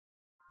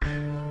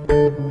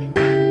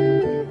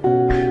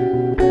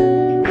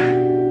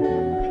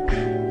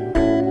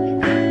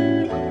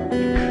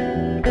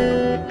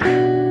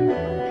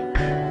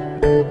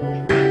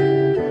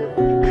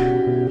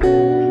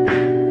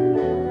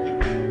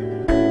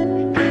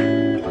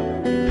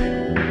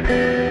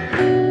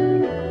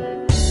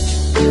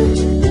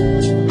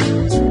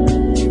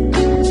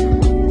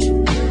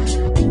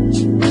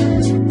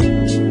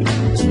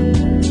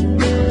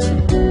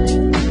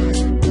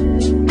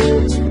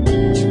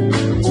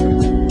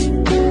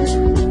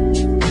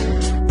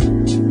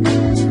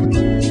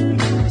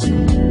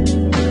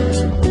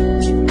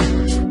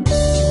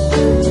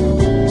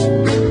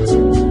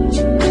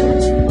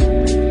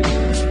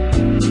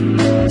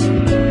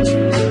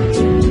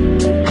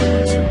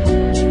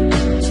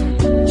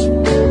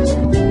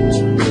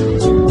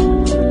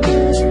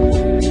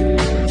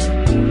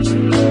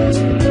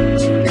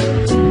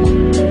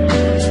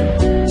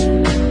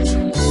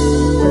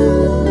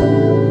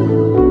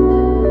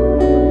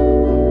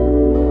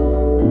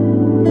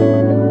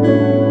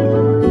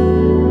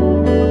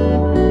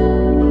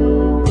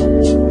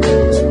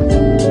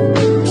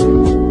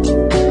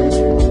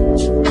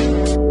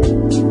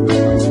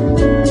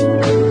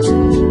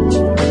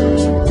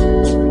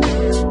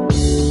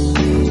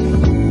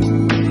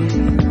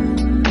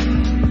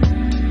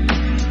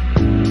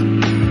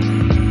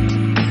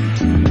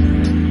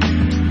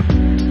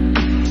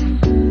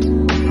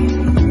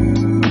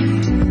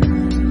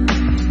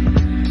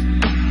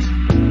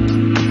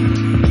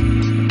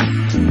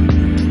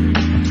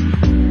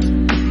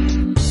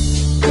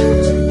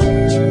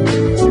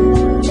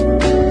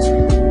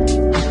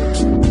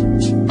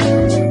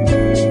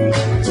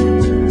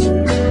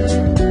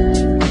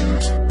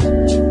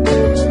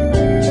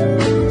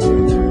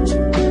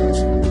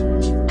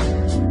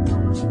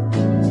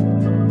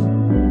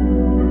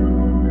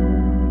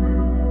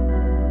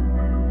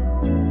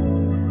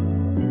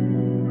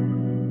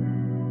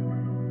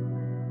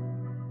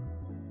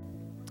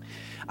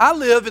I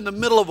live in the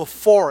middle of a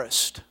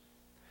forest.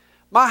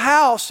 My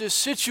house is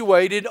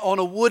situated on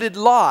a wooded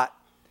lot.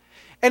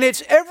 And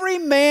it's every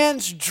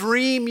man's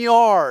dream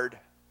yard.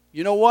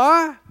 You know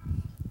why?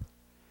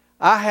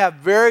 I have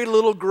very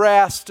little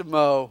grass to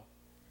mow.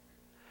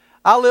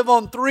 I live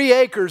on 3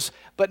 acres,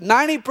 but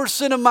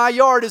 90% of my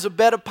yard is a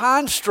bed of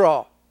pine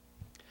straw.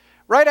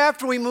 Right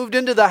after we moved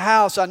into the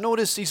house, I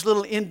noticed these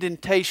little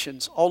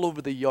indentations all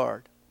over the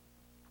yard.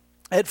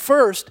 At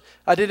first,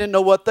 I didn't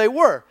know what they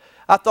were.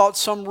 I thought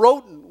some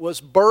rodent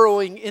was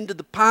burrowing into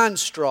the pine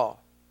straw.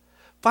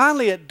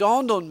 Finally, it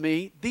dawned on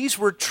me, these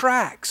were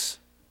tracks.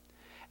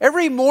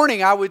 Every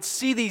morning, I would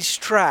see these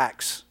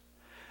tracks.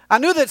 I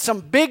knew that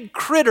some big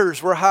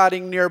critters were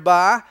hiding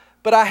nearby,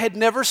 but I had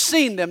never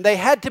seen them. They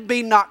had to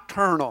be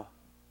nocturnal.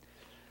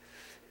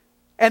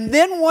 And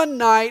then one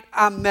night,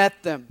 I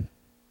met them.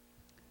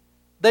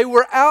 They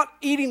were out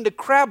eating the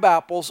crab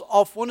apples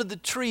off one of the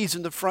trees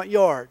in the front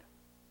yard.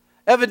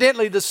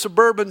 Evidently, the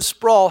suburban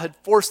sprawl had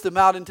forced them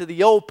out into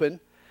the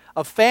open.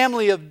 A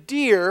family of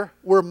deer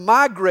were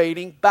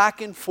migrating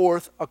back and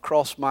forth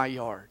across my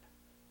yard.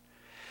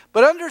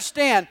 But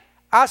understand,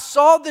 I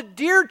saw the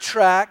deer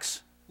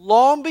tracks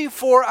long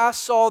before I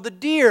saw the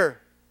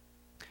deer.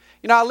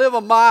 You know, I live a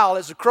mile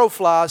as the crow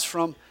flies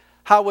from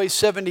Highway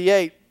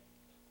 78.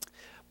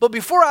 But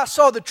before I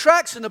saw the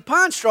tracks in the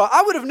pine straw,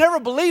 I would have never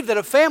believed that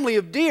a family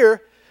of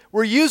deer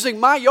were using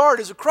my yard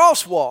as a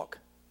crosswalk.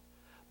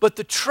 But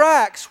the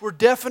tracks were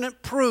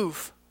definite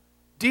proof.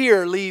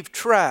 Deer leave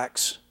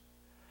tracks.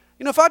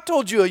 You know, if I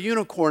told you a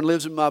unicorn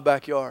lives in my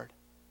backyard,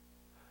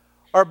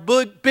 or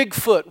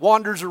Bigfoot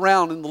wanders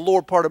around in the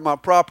lower part of my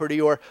property,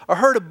 or a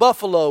herd of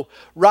buffalo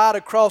ride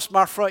across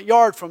my front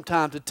yard from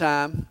time to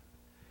time,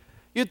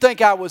 you'd think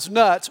I was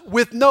nuts.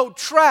 With no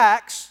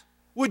tracks,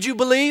 would you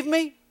believe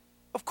me?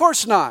 Of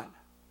course not.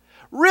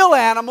 Real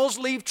animals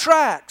leave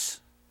tracks.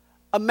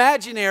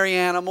 Imaginary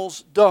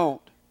animals don't.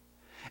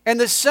 And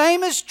the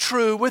same is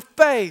true with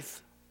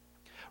faith.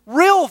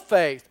 Real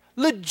faith,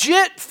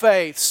 legit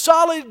faith,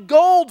 solid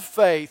gold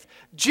faith,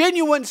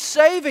 genuine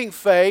saving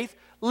faith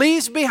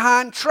leaves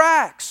behind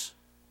tracks.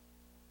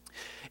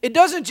 It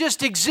doesn't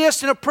just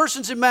exist in a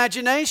person's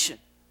imagination.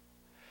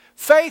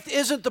 Faith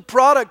isn't the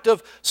product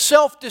of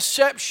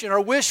self-deception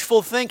or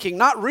wishful thinking,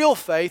 not real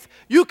faith.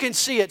 You can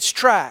see its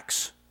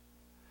tracks.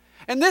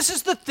 And this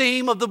is the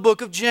theme of the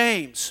book of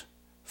James.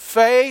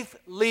 Faith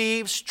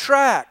leaves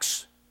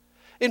tracks.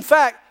 In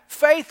fact,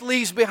 faith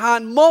leaves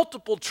behind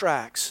multiple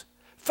tracks.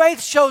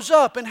 Faith shows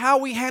up in how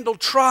we handle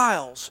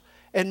trials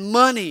and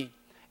money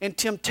and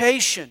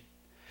temptation.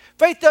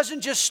 Faith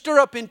doesn't just stir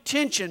up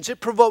intentions, it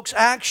provokes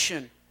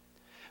action.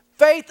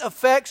 Faith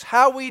affects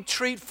how we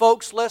treat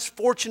folks less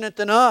fortunate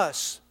than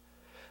us.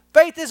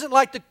 Faith isn't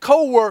like the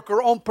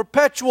coworker on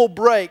perpetual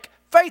break.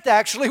 Faith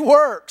actually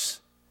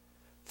works.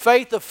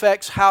 Faith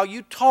affects how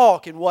you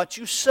talk and what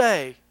you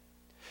say.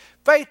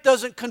 Faith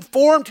doesn't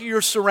conform to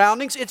your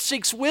surroundings. It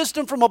seeks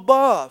wisdom from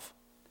above.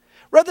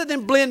 Rather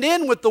than blend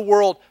in with the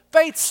world,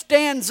 faith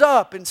stands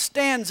up and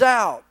stands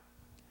out.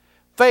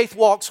 Faith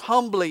walks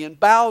humbly and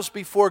bows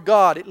before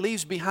God. It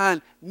leaves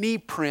behind knee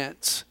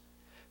prints.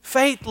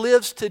 Faith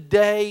lives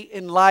today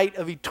in light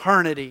of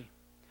eternity.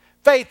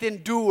 Faith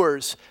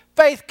endures.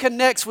 Faith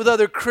connects with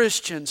other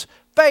Christians.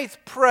 Faith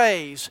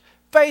prays.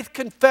 Faith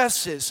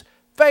confesses.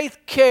 Faith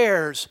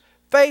cares.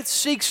 Faith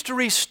seeks to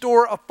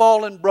restore a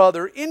fallen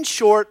brother. In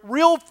short,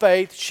 real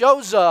faith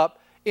shows up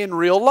in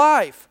real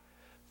life.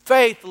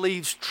 Faith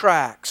leaves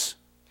tracks.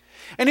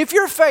 And if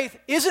your faith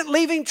isn't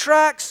leaving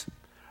tracks,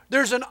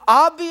 there's an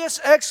obvious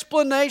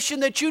explanation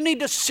that you need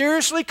to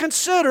seriously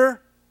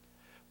consider.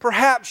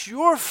 Perhaps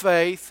your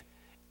faith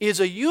is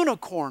a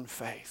unicorn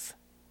faith.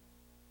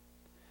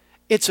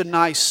 It's a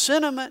nice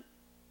sentiment.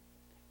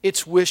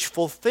 It's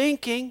wishful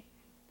thinking.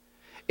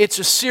 It's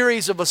a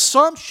series of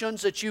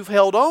assumptions that you've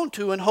held on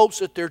to in hopes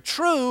that they're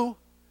true.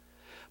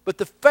 But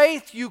the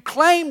faith you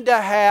claim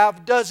to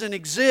have doesn't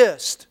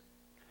exist.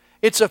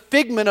 It's a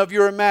figment of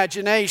your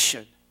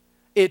imagination.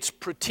 It's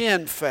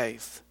pretend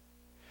faith.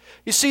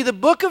 You see, the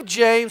book of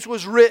James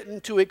was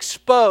written to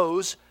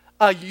expose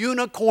a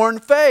unicorn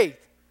faith.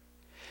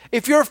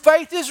 If your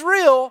faith is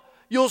real,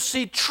 you'll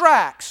see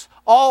tracks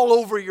all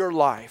over your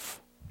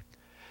life.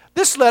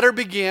 This letter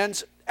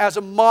begins as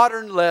a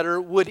modern letter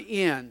would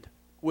end,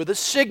 with a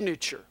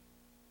signature.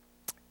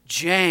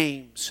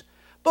 James.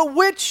 But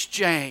which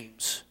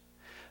James?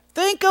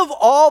 Think of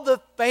all the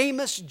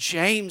famous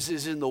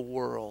Jameses in the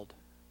world.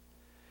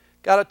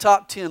 Got a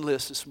top 10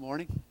 list this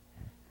morning.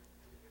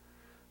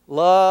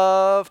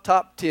 Love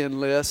top 10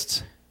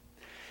 lists.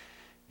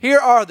 Here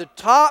are the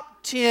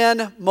top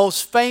 10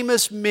 most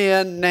famous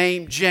men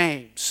named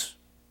James.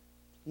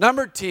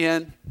 Number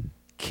 10,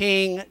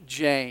 King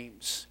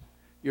James.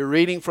 You're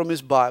reading from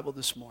his Bible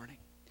this morning.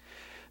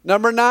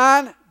 Number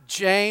 9,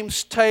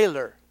 James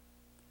Taylor.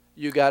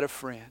 You got a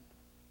friend.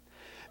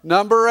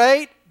 Number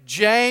 8,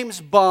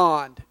 James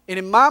Bond. And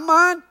in my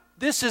mind,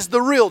 this is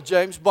the real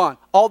James Bond.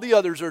 All the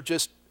others are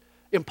just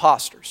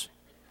imposters.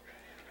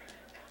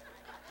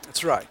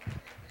 That's right.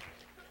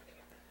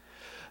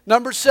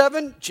 Number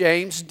 7,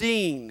 James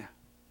Dean.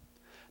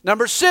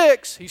 Number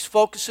 6, he's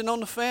focusing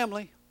on the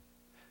family,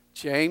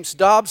 James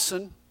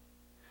Dobson.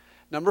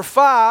 Number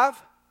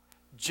 5,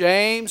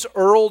 James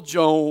Earl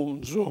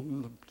Jones,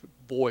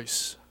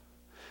 voice.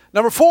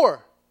 Number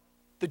 4,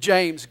 the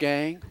James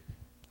Gang.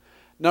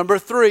 Number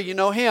 3, you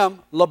know him,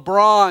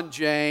 LeBron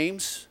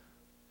James.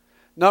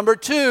 Number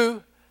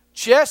 2,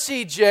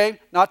 Jesse James,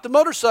 not the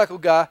motorcycle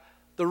guy,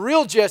 the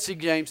real Jesse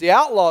James, the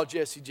outlaw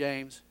Jesse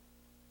James.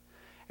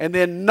 And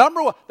then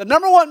the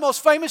number one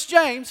most famous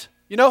James,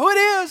 you know who it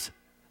is?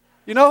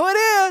 You know who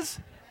it is?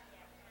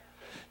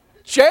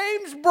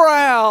 James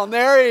Brown,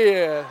 there he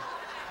is.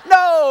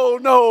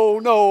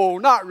 No,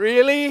 not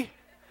really.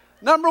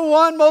 Number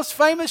one most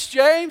famous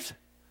James?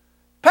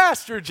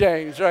 Pastor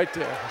James right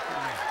there.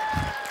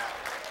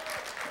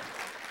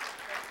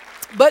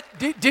 But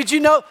did you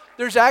know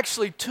there's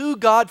actually 2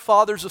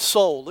 godfathers of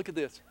soul? Look at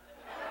this.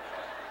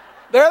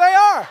 There they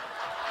are.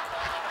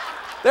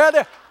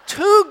 There.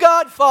 2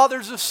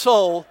 godfathers of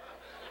soul,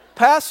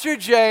 Pastor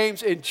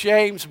James and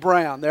James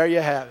Brown. There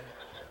you have it.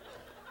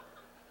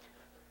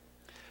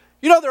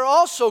 You know, there are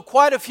also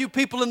quite a few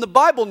people in the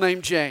Bible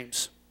named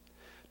James.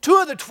 2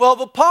 of the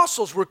 12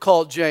 apostles were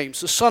called James,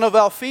 the son of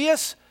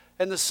Alphaeus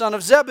and the son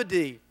of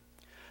Zebedee.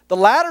 The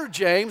latter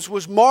James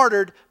was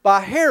martyred by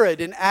Herod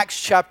in Acts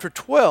chapter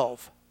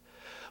 12.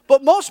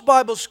 But most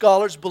Bible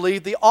scholars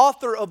believe the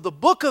author of the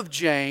book of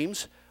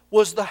James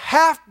was the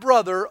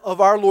half-brother of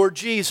our Lord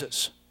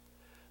Jesus.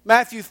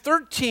 Matthew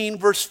 13,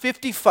 verse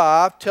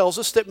 55 tells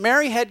us that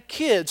Mary had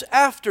kids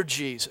after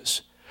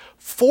Jesus.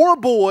 4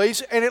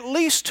 boys and at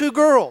least 2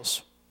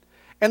 girls.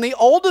 And the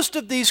oldest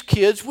of these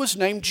kids was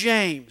named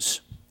James.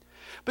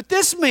 But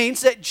this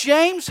means that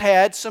James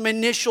had some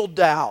initial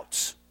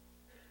doubts.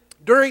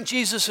 During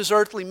Jesus'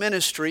 earthly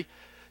ministry,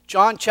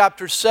 John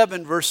chapter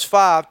 7, verse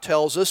 5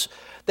 tells us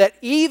that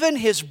even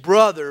his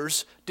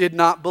brothers did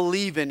not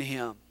believe in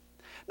him.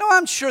 Now,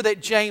 I'm sure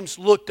that James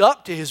looked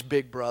up to his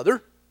big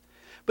brother.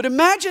 But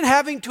imagine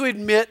having to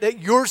admit that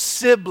your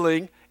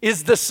sibling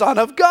is the Son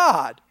of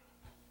God.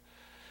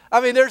 I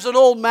mean, there's an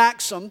old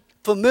maxim,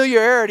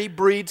 familiarity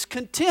breeds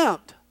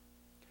contempt.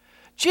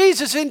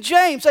 Jesus and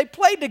James, they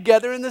played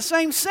together in the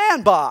same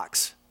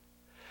sandbox.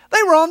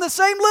 They were on the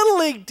same Little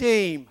League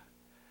team.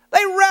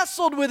 They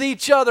wrestled with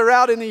each other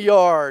out in the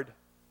yard.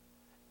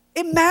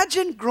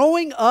 Imagine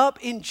growing up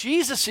in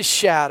Jesus'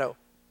 shadow.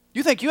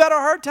 You think you had a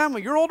hard time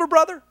with your older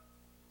brother?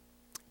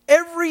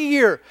 Every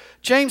year,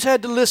 James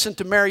had to listen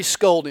to Mary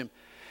scold him.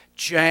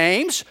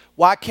 James,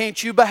 why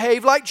can't you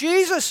behave like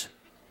Jesus?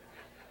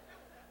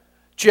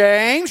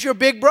 James, your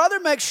big brother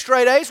makes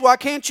straight A's. Why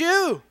can't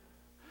you?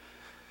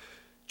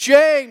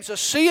 James, a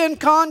C in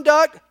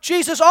conduct.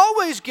 Jesus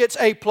always gets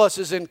A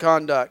pluses in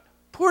conduct.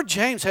 Poor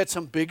James had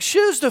some big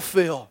shoes to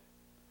fill.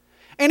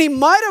 And he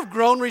might have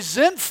grown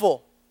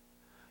resentful.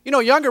 You know,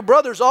 younger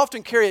brothers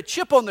often carry a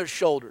chip on their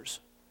shoulders.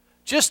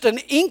 Just an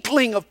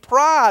inkling of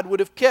pride would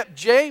have kept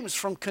James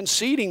from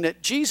conceding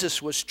that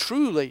Jesus was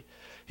truly,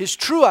 his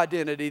true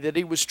identity, that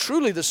he was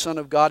truly the Son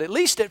of God, at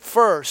least at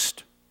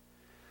first.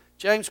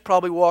 James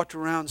probably walked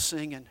around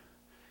singing,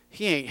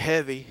 "He ain't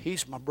heavy,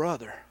 he's my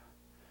brother.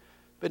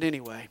 But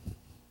anyway,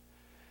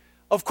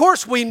 of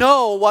course we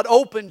know what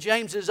opened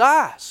James's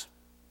eyes.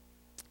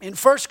 In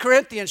 1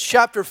 Corinthians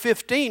chapter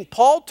 15,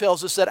 Paul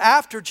tells us that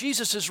after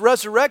Jesus'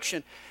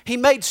 resurrection, He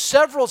made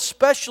several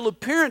special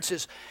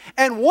appearances.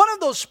 And one of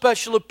those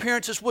special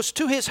appearances was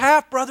to His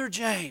half-brother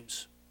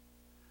James.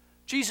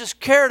 Jesus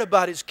cared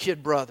about His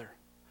kid brother.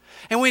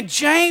 And when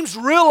James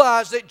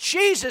realized that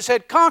Jesus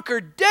had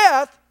conquered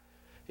death,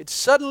 it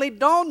suddenly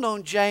dawned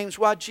on James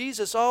why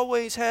Jesus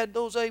always had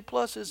those A+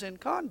 in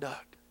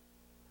conduct.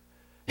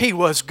 He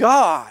was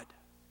God.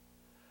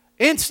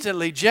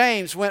 Instantly,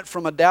 James went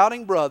from a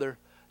doubting brother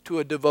to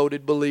a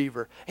devoted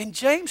believer. And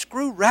James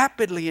grew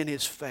rapidly in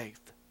his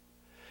faith.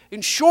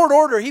 In short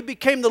order, he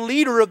became the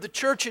leader of the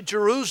church at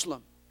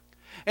Jerusalem.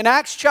 In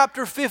Acts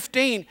chapter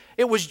 15,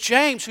 it was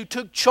James who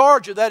took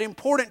charge of that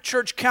important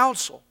church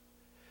council.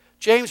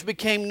 James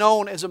became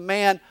known as a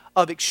man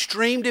of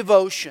extreme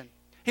devotion.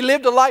 He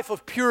lived a life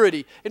of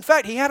purity. In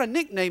fact, he had a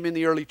nickname in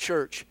the early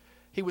church.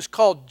 He was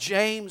called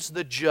James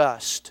the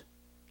Just.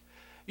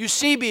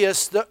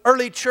 Eusebius, the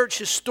early church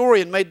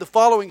historian, made the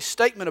following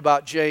statement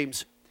about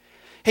James.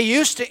 He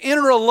used to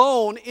enter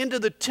alone into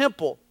the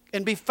temple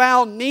and be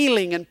found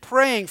kneeling and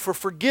praying for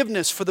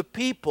forgiveness for the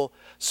people,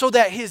 so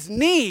that his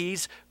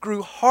knees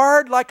grew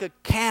hard like a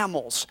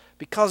camel's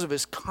because of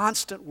his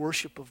constant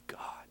worship of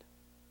God.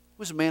 He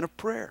was a man of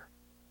prayer.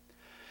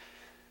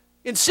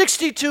 In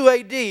 62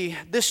 A.D.,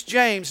 this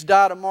James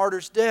died a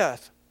martyr's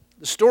death.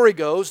 The story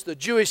goes the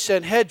Jewish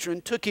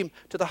Sanhedrin took him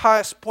to the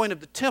highest point of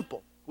the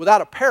temple,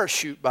 without a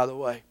parachute, by the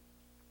way.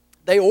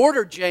 They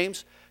ordered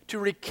James to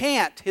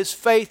recant his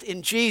faith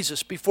in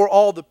Jesus before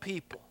all the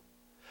people.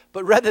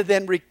 But rather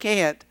than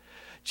recant,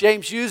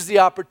 James used the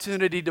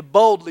opportunity to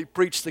boldly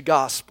preach the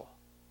gospel.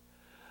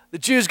 The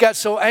Jews got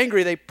so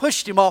angry they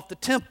pushed him off the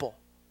temple.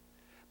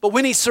 But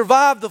when he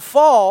survived the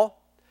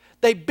fall,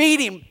 they beat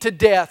him to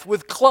death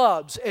with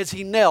clubs as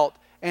he knelt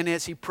and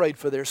as he prayed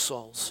for their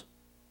souls.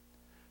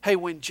 Hey,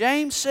 when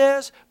James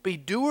says, be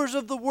doers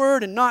of the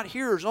word and not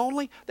hearers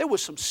only, there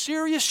was some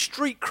serious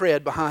street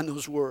cred behind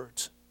those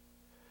words.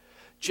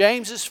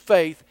 James's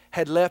faith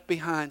had left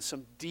behind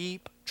some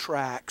deep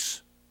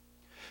tracks.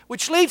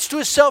 Which leads to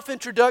his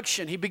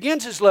self-introduction. He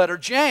begins his letter,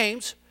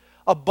 James,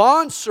 a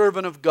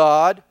bondservant of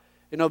God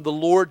and of the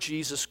Lord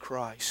Jesus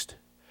Christ.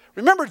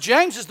 Remember,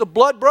 James is the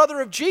blood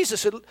brother of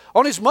Jesus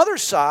on his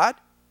mother's side.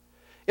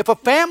 If a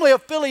family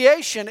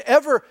affiliation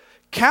ever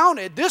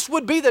counted, this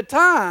would be the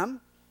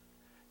time.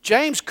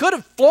 James could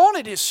have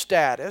flaunted his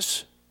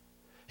status.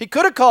 He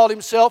could have called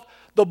himself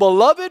the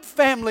beloved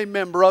family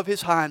member of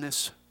His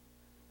Highness.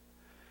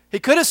 He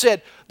could have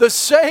said, the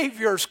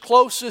Savior's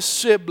closest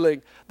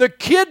sibling, the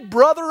kid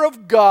brother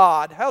of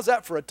God. How's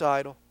that for a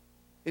title?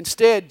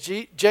 Instead,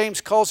 James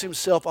calls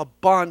himself a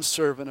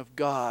bondservant of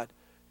God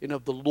and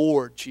of the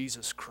Lord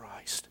Jesus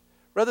Christ.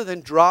 Rather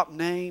than drop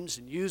names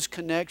and use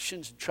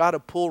connections and try to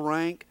pull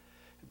rank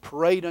and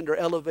parade under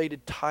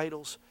elevated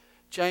titles,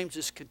 James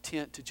is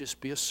content to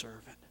just be a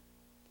servant.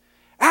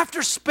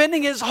 After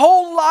spending his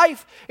whole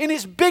life in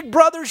his big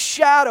brother's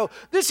shadow,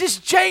 this is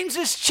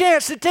James's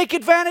chance to take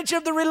advantage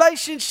of the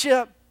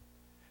relationship.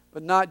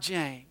 But not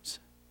James.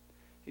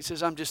 He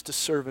says, I'm just a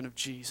servant of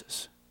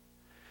Jesus.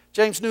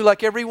 James knew,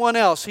 like everyone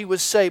else, he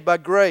was saved by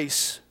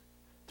grace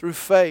through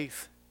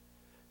faith.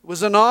 It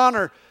was an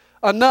honor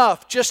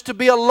enough just to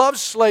be a love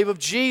slave of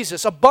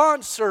Jesus, a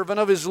bondservant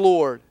of his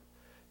Lord.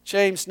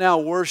 James now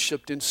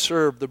worshiped and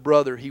served the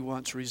brother he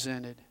once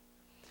resented.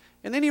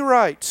 And then he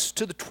writes,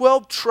 to the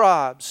 12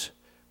 tribes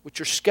which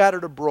are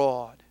scattered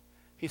abroad,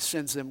 he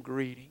sends them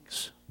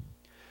greetings.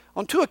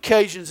 On 2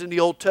 occasions in the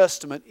Old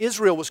Testament,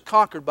 Israel was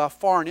conquered by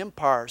foreign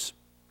empires.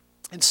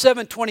 In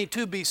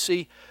 722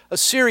 BC,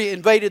 Assyria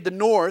invaded the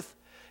north.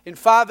 In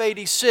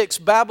 586,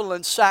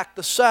 Babylon sacked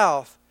the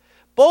south.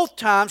 Both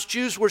times,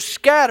 Jews were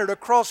scattered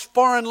across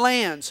foreign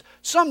lands.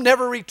 Some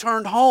never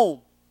returned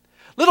home.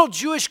 Little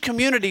Jewish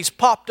communities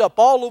popped up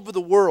all over the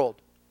world.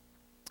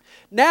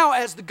 Now,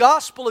 as the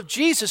gospel of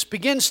Jesus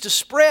begins to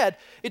spread,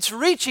 it's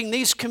reaching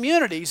these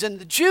communities, and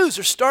the Jews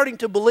are starting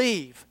to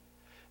believe.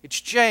 It's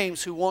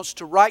James who wants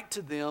to write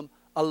to them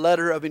a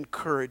letter of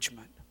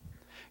encouragement.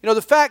 You know,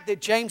 the fact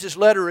that James's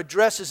letter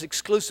addresses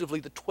exclusively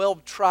the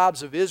 12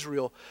 tribes of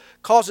Israel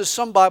causes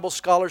some Bible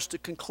scholars to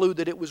conclude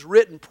that it was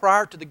written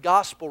prior to the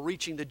gospel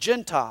reaching the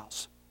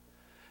Gentiles.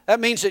 That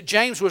means that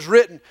James was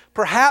written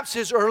perhaps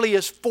as early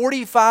as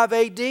 45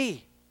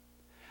 A.D.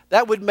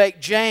 That would make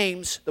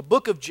James, the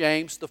book of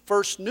James, the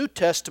first New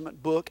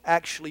Testament book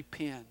actually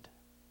penned.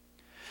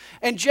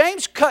 And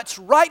James cuts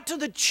right to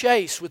the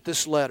chase with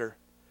this letter.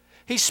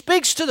 He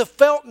speaks to the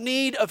felt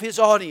need of his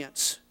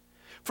audience.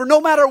 For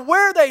no matter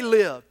where they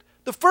lived,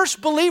 the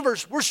first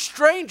believers were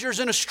strangers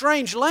in a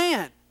strange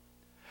land.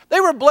 They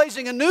were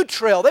blazing a new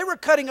trail. They were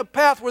cutting a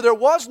path where there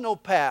was no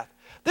path.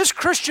 This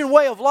Christian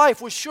way of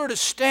life was sure to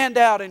stand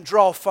out and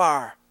draw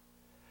fire.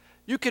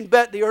 You can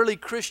bet the early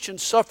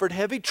Christians suffered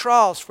heavy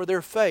trials for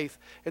their faith.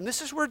 And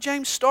this is where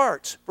James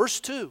starts. Verse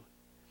 2.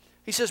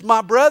 He says,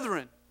 my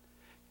brethren,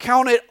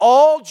 count it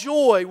all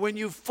joy when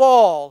you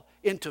fall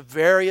into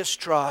various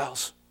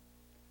trials.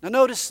 Now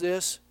notice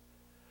this.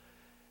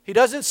 He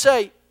doesn't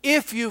say,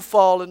 if you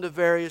fall into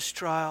various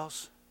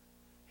trials.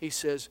 He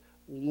says,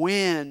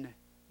 when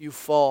you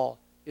fall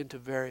into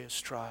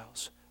various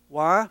trials.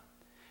 Why?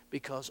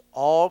 Because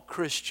all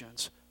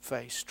Christians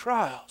face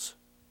trials.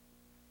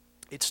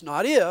 It's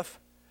not if,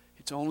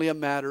 it's only a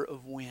matter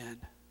of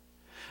when.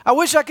 I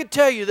wish I could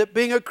tell you that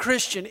being a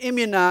Christian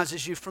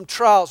immunizes you from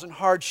trials and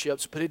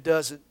hardships, but it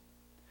doesn't.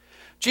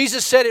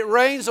 Jesus said it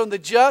rains on the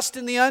just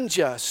and the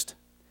unjust.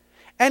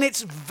 And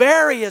it's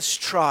various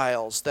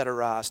trials that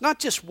arise, not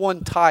just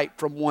one type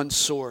from one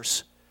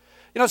source.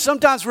 You know,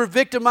 sometimes we're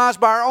victimized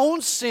by our own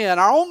sin,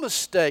 our own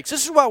mistakes.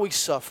 This is why we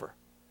suffer.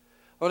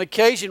 On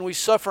occasion, we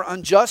suffer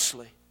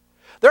unjustly.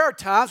 There are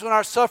times when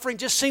our suffering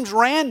just seems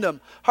random.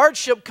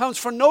 Hardship comes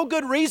for no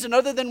good reason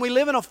other than we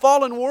live in a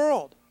fallen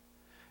world.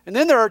 And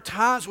then there are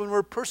times when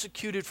we're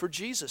persecuted for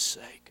Jesus'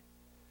 sake.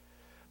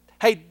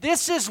 Hey,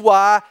 this is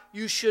why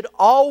you should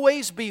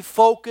always be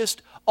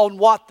focused on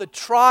what the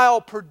trial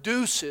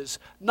produces,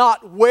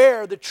 not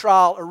where the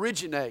trial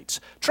originates.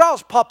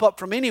 Trials pop up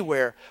from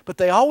anywhere, but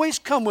they always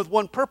come with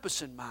one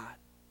purpose in mind.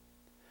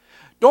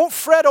 Don't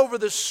fret over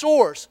the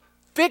source.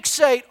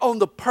 Fixate on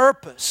the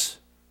purpose.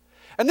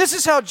 And this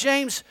is how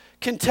James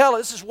can tell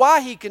us, this is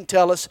why he can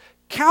tell us,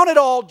 count it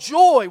all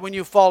joy when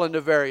you fall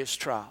into various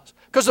trials.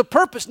 Because the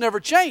purpose never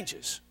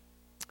changes.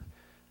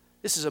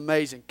 This is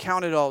amazing.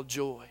 Count it all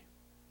joy.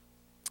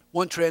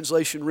 One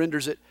translation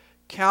renders it,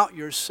 count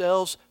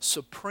yourselves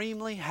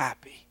supremely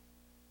happy.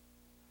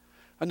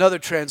 Another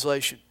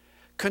translation,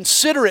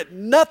 consider it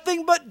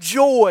nothing but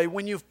joy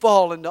when you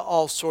fall into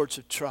all sorts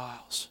of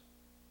trials.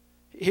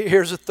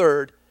 Here's a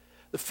third.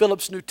 The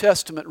Phillips New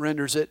Testament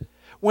renders it,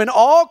 when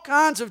all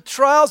kinds of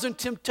trials and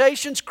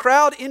temptations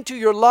crowd into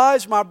your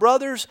lives, my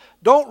brothers,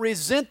 don't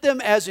resent them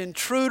as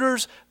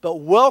intruders, but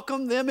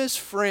welcome them as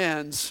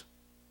friends.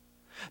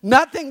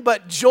 Nothing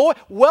but joy.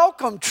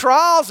 Welcome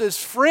trials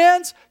as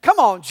friends. Come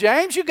on,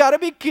 James, you got to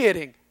be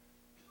kidding.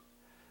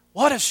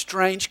 What a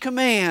strange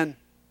command.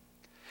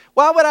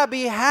 Why would I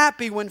be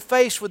happy when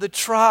faced with a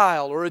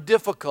trial or a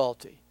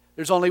difficulty?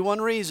 There's only one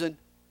reason.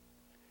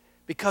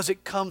 Because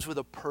it comes with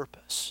a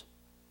purpose.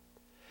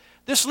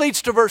 This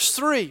leads to verse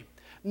 3.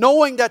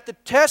 Knowing that the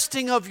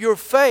testing of your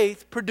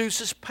faith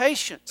produces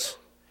patience.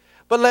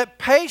 But let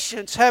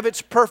patience have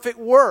its perfect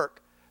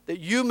work, that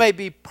you may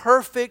be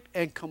perfect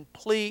and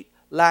complete,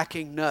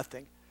 lacking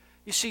nothing.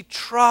 You see,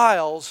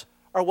 trials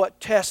are what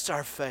tests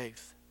our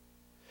faith.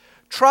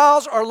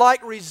 Trials are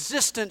like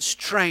resistance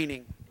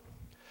training.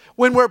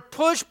 When we're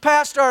pushed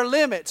past our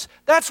limits,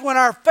 that's when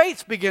our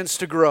faith begins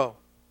to grow.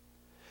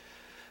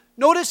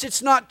 Notice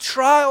it's not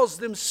trials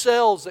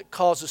themselves that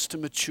cause us to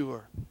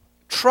mature.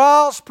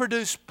 Trials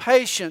produce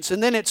patience,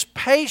 and then it's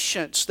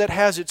patience that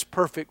has its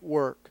perfect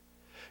work.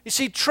 You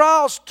see,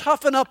 trials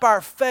toughen up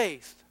our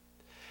faith.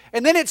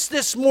 And then it's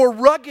this more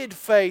rugged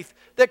faith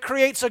that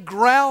creates a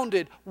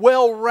grounded,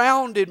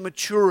 well-rounded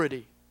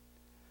maturity.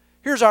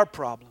 Here's our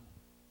problem.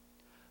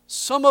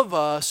 Some of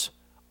us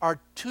are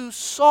too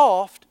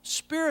soft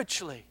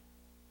spiritually.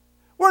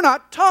 We're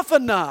not tough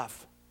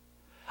enough.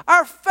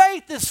 Our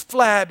faith is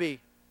flabby.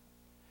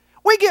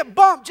 We get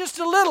bumped just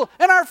a little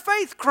and our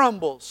faith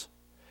crumbles.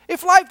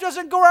 If life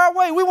doesn't go our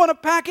way, we want to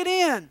pack it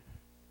in.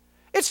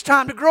 It's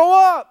time to grow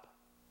up.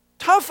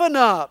 Toughen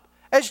up.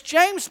 As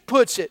James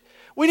puts it,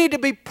 we need to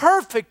be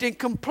perfect and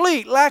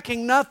complete,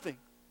 lacking nothing.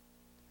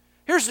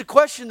 Here's the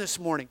question this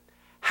morning.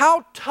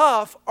 How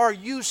tough are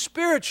you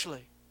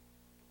spiritually?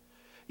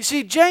 You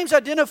see, James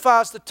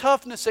identifies the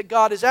toughness that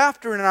God is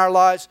after in our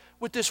lives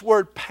with this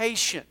word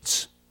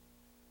patience.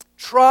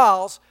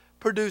 Trials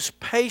produce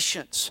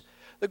patience.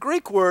 The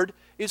Greek word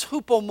is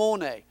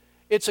hupomone.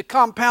 It's a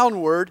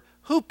compound word.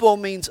 Hupo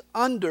means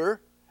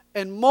under,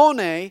 and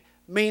mone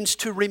means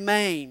to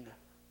remain.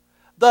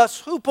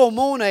 Thus,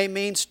 hupomone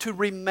means to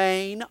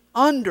remain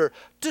under,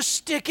 to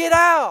stick it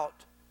out,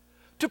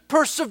 to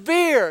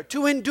persevere,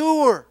 to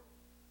endure.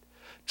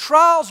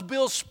 Trials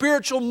build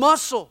spiritual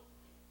muscle.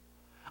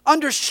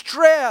 Under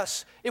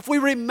stress, if we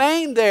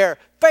remain there,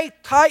 faith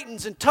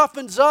tightens and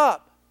toughens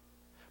up.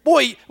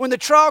 Boy, when the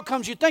trial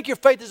comes, you think your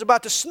faith is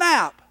about to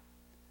snap.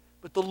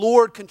 But the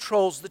Lord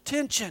controls the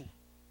tension.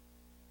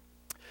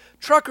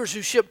 Truckers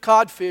who ship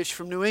codfish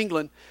from New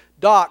England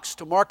docks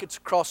to markets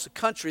across the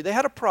country, they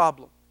had a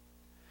problem.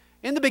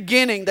 In the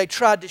beginning, they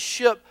tried to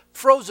ship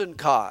frozen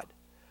cod,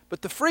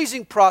 but the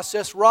freezing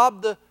process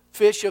robbed the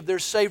fish of their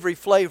savory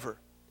flavor.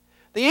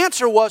 The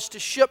answer was to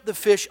ship the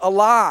fish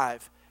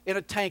alive in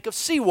a tank of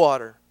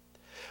seawater.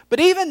 But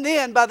even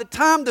then, by the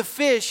time the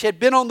fish had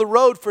been on the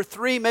road for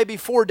 3, maybe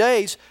 4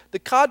 days, the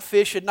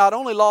codfish had not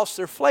only lost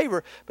their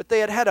flavor, but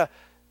they had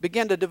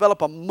began to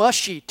develop a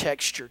mushy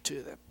texture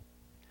to them.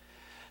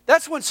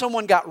 That's when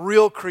someone got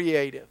real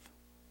creative.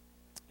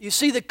 You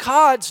see, the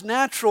cod's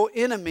natural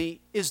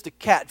enemy is the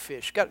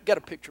catfish. Got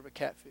a picture of a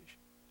catfish.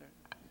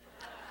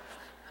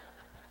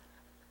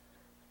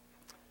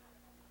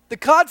 The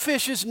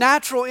codfish's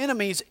natural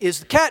enemies is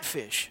the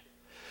catfish.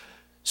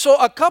 So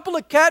a couple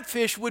of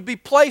catfish would be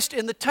placed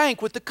in the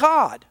tank with the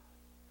cod.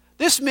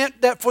 This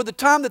meant that for the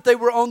time that they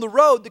were on the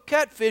road, the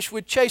catfish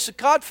would chase the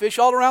codfish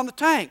all around the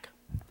tank.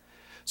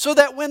 so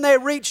that when they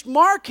reached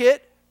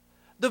market,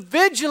 the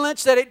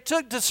vigilance that it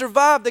took to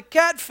survive the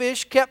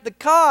catfish kept the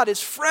cod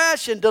as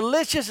fresh and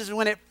delicious as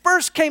when it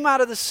first came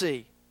out of the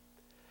sea.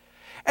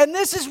 And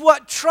this is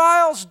what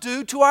trials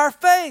do to our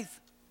faith.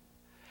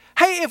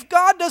 Hey, if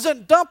God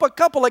doesn't dump a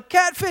couple of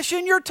catfish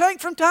in your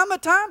tank from time to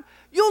time,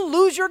 you'll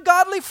lose your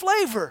godly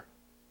flavor.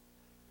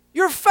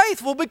 Your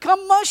faith will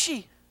become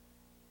mushy.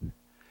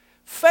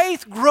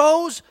 Faith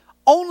grows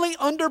only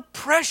under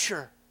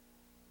pressure.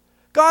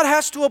 God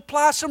has to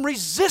apply some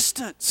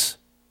resistance.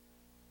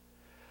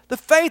 The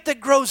faith that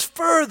grows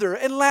further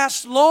and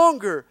lasts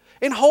longer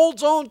and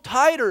holds on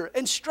tighter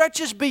and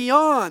stretches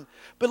beyond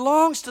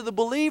belongs to the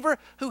believer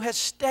who has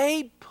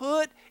stayed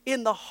put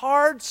in the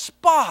hard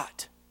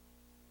spot.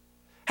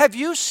 Have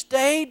you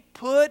stayed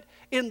put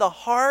in the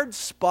hard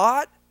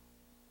spot?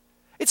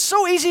 It's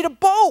so easy to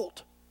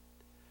bolt.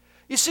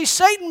 You see,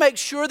 Satan makes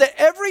sure that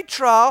every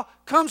trial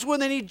comes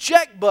with an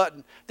eject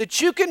button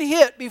that you can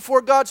hit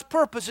before God's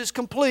purpose is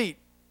complete.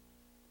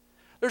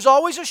 There's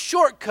always a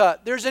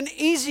shortcut. There's an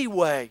easy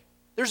way.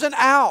 There's an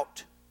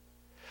out.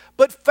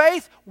 But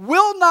faith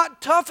will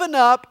not toughen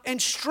up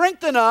and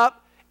strengthen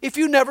up if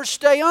you never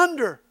stay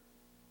under.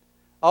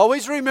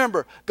 Always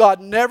remember,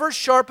 God never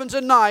sharpens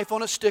a knife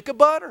on a stick of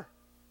butter.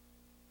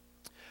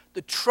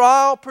 The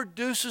trial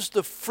produces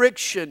the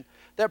friction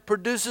that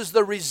produces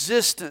the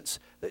resistance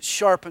that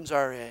sharpens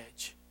our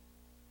edge.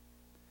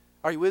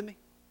 Are you with me?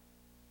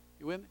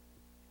 You with me?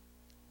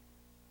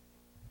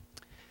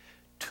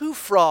 2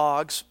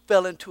 frogs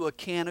fell into a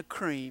can of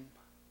cream,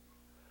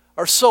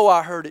 or so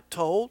I heard it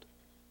told.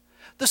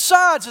 The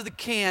sides of the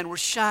can were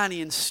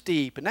shiny and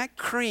steep, and that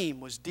cream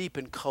was deep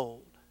and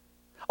cold.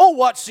 "Oh,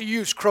 what's the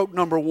use?" croaked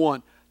number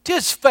 1.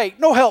 "'Tis fate,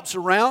 no help's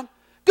around.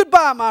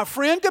 Goodbye, my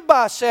friend,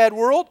 goodbye, sad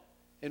world."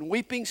 And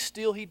weeping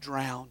still he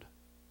drowned.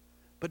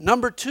 But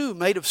number 2,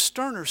 made of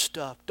sterner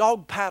stuff,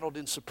 dog-paddled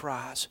in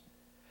surprise,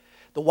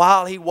 the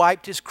while he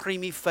wiped his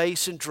creamy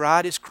face and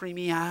dried his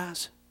creamy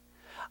eyes.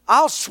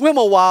 "I'll swim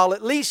a while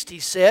at least," he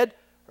said,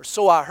 or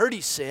so I heard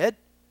he said.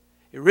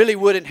 It really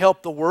wouldn't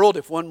help the world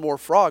if one more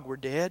frog were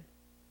dead.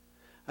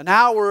 An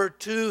hour or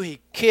 2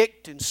 he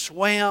kicked and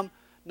swam.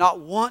 Not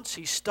once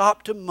he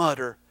stopped to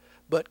mutter,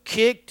 but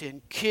kicked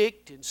and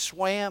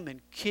swam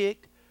and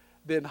kicked,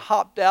 then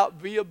hopped out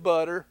via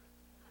butter.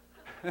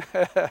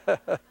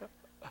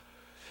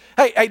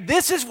 Hey,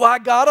 this is why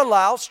God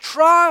allows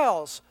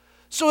trials.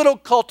 So it'll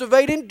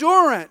cultivate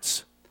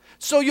endurance.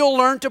 So you'll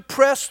learn to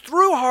press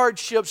through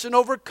hardships and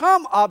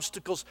overcome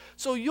obstacles.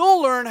 So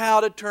you'll learn how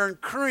to turn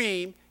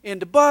cream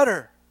into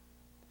butter.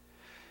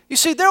 You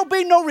see, there'll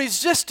be no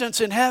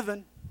resistance in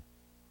heaven.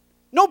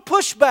 No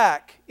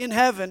pushback in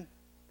heaven.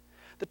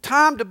 The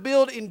time to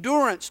build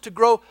endurance, to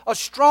grow a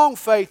strong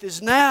faith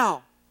is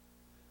now.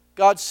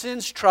 God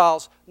sends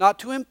trials not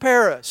to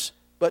impair us,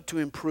 but to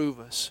improve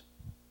us.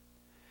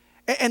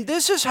 And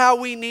this is how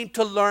we need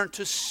to learn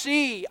to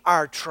see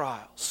our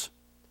trials.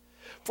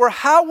 For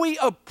how we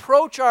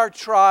approach our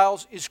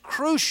trials is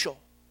crucial.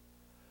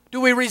 Do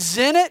we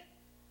resent it?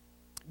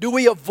 Do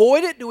we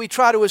avoid it? Do we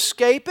try to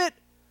escape it?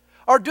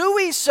 Or do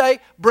we say,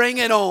 "Bring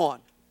it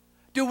on"?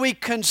 Do we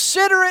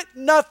consider it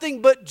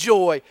nothing but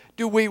joy?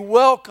 Do we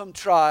welcome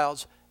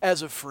trials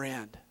as a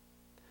friend?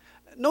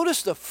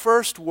 Notice the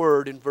first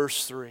word in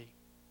verse 3.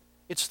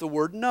 It's the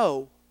word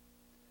know.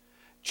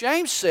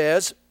 James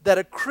says that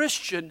a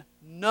Christian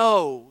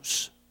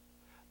knows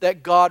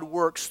that God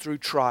works through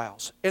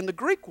trials. And the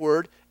Greek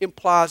word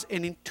implies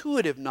an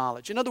intuitive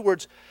knowledge. In other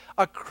words,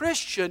 a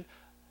Christian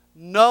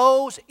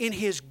knows in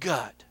his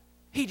gut.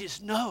 He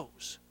just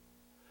knows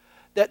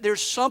that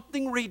there's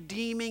something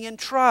redeeming in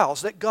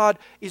trials, that God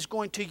is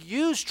going to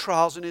use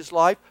trials in his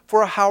life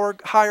for a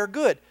higher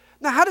good.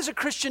 Now, how does a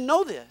Christian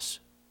know this?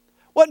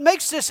 What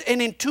makes this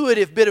an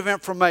intuitive bit of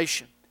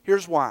information?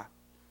 Here's why.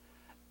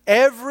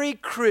 Every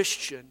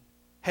Christian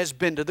has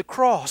been to the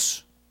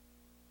cross.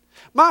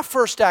 My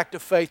first act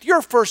of faith,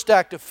 your first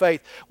act of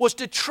faith, was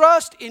to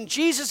trust in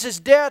Jesus'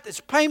 death as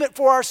payment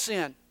for our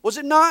sin. Was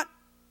it not?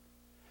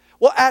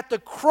 Well, at the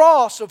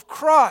cross of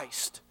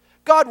Christ,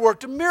 God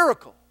worked a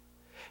miracle.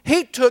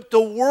 He took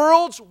the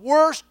world's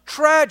worst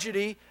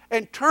tragedy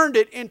and turned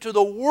it into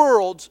the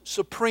world's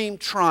supreme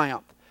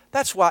triumph.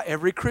 That's why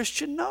every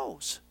Christian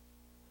knows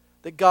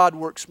that God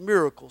works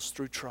miracles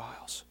through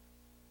trials.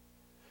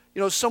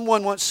 You know,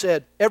 someone once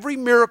said, every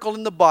miracle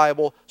in the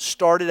Bible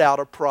started out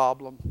a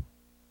problem.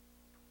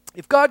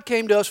 If God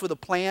came to us with a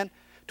plan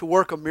to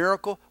work a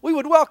miracle, we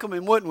would welcome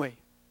Him, wouldn't we?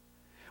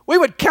 We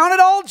would count it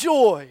all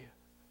joy.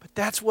 But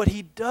that's what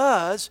He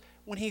does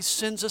when He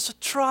sends us a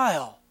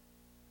trial.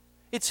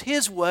 It's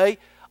His way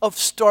of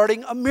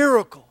starting a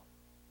miracle.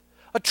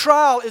 A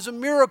trial is a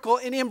miracle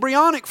in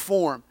embryonic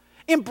form.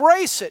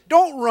 Embrace it.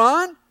 Don't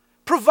run.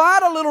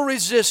 Provide a little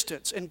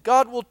resistance, and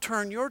God will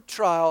turn your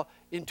trial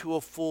into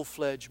a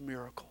full-fledged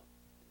miracle.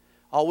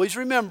 Always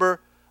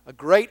remember, a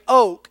great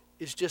oak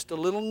is just a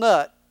little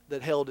nut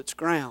that held its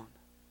ground.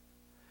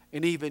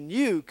 And even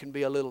you can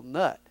be a little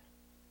nut.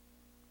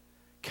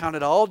 Count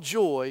it all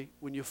joy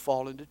when you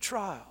fall into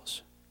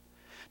trials.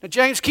 Now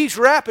James keeps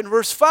rapping,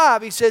 verse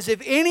 5. He says,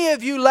 if any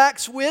of you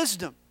lacks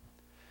wisdom,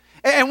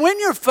 and when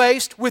you're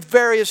faced with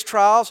various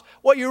trials,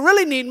 what you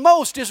really need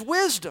most is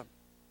wisdom.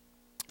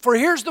 For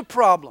here's the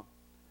problem.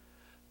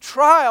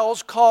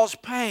 Trials cause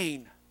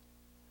pain,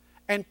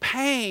 and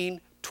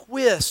pain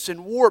twists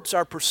and warps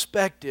our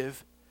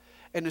perspective,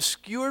 and a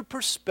skewed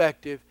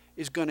perspective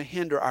is going to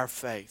hinder our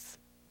faith.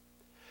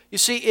 You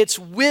see, it's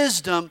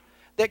wisdom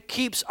that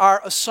keeps our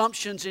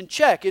assumptions in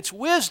check. It's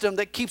wisdom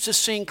that keeps us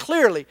seeing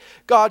clearly.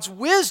 God's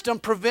wisdom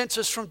prevents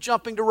us from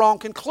jumping to wrong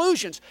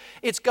conclusions.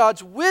 It's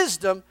God's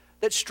wisdom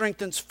that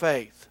strengthens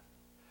faith.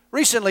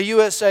 Recently,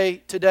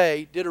 USA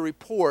Today did a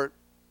report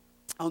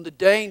on the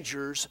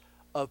dangers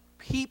of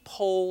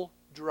peephole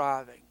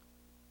driving.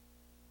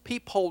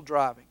 Peephole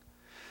driving.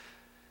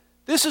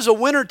 This is a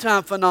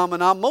wintertime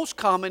phenomenon, most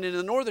common in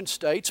the northern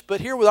states,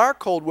 but here with our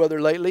cold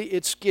weather lately,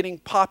 it's getting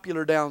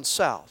popular down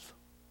south.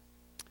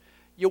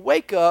 You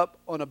wake up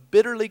on a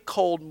bitterly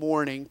cold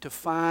morning to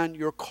find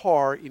your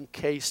car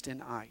encased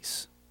in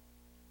ice.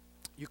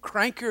 You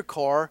crank your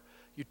car,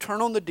 you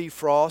turn on the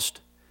defrost,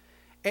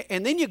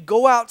 and then you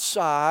go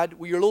outside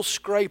with your little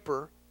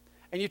scraper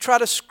and you try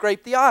to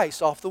scrape the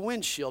ice off the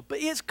windshield. But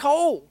it's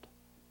cold.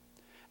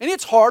 And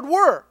it's hard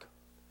work.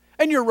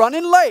 And you're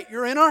running late.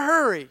 You're in a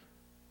hurry.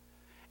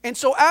 And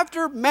so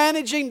after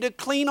managing to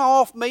clean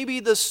off maybe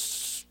the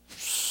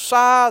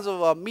size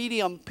of a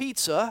medium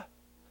pizza,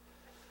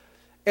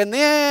 and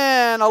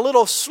then a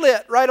little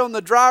slit right on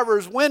the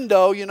driver's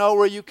window,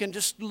 where you can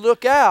just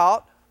look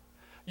out,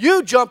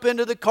 you jump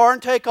into the car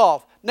and take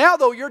off. Now,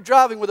 though, you're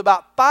driving with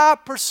about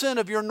 5%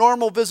 of your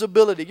normal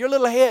visibility. Your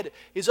little head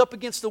is up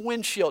against the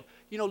windshield,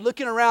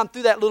 looking around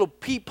through that little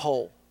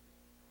peephole.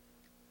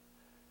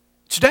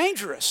 It's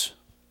dangerous.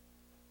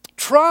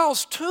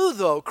 Trials, too,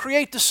 though,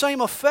 create the same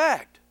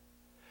effect.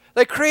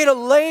 They create a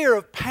layer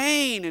of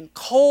pain and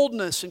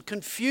coldness and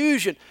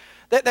confusion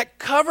that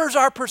covers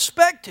our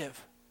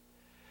perspective.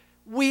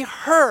 We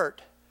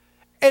hurt.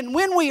 And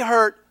when we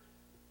hurt,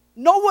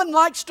 no one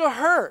likes to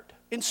hurt.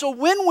 And so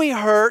when we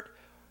hurt,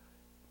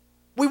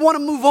 we want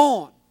to move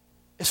on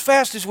as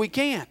fast as we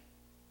can.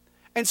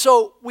 And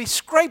so we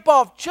scrape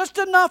off just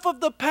enough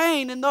of the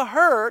pain and the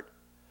hurt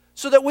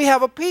so that we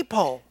have a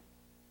peephole.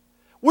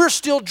 We're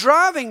still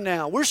driving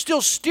now. We're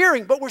still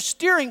steering, but we're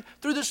steering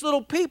through this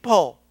little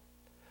peephole.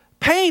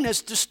 Pain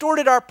has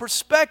distorted our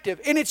perspective,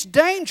 and it's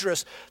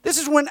dangerous. This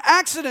is when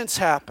accidents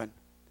happen.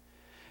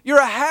 You're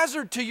a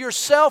hazard to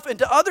yourself and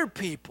to other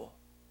people.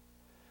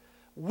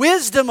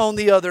 Wisdom, on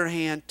the other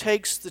hand,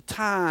 takes the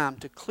time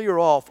to clear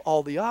off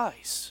all the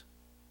ice.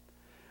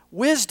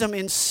 Wisdom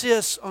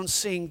insists on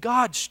seeing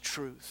God's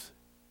truth.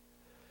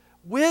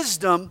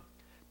 Wisdom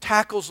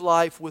tackles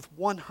life with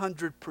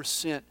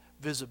 100%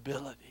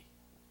 visibility.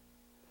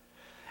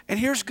 And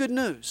here's good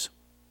news.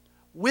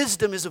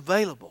 Wisdom is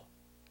available.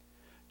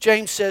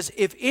 James says,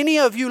 if any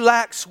of you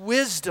lacks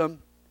wisdom,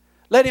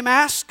 let him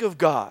ask of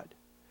God,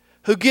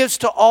 who gives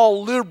to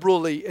all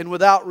liberally and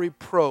without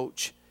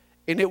reproach,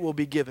 and it will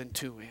be given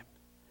to him.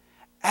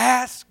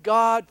 Ask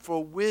God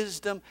for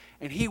wisdom,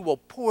 and He will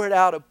pour it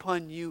out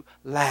upon you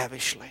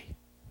lavishly.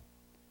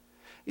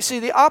 You see,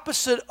 the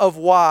opposite of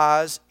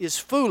wise is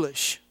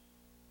foolish.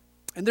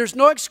 And there's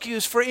no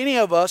excuse for any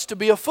of us to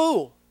be a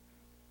fool.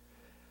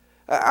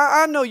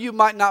 I know you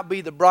might not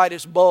be the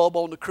brightest bulb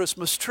on the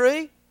Christmas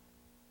tree,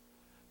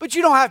 but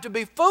you don't have to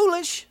be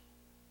foolish.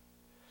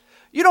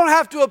 You don't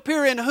have to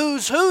appear in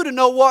Who's Who to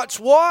know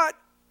what's what.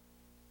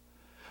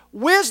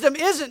 Wisdom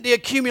isn't the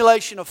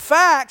accumulation of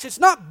facts. It's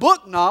not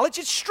book knowledge.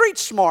 It's street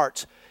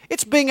smarts.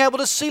 It's being able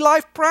to see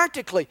life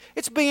practically.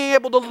 It's being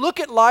able to look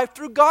at life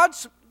through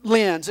God's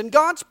lens and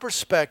God's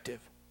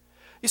perspective.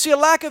 You see, a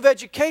lack of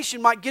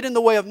education might get in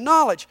the way of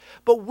knowledge,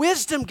 but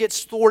wisdom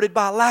gets thwarted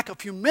by a lack of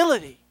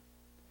humility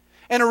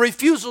and a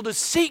refusal to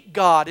seek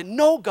God and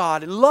know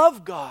God and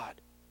love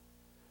God.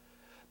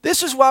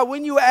 This is why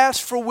when you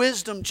ask for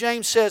wisdom,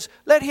 James says,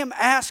 let him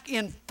ask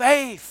in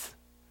faith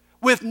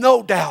with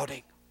no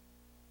doubting.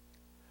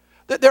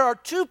 That there are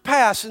two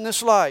paths in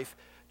this life.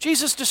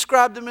 Jesus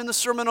described them in the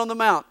Sermon on the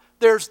Mount.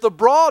 There's the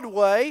broad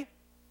way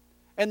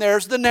and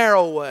there's the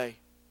narrow way.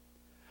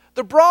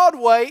 The broad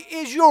way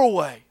is your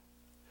way.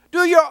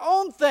 Do your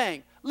own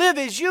thing. Live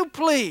as you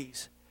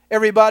please.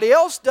 Everybody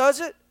else does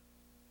it.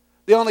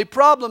 The only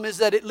problem is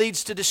that it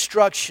leads to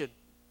destruction.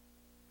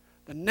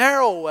 The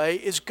narrow way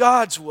is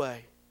God's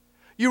way.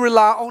 You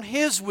rely on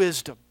His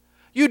wisdom.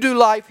 You do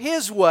life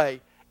His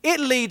way. It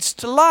leads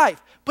to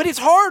life. But it's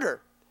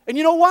harder. And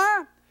you know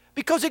why?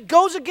 Because it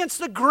goes against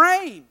the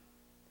grain.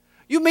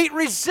 You meet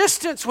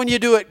resistance when you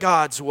do it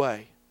God's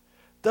way.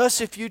 Thus,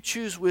 if you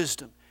choose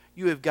wisdom,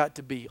 you have got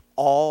to be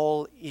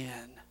all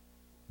in.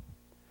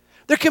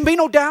 There can be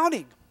no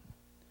doubting.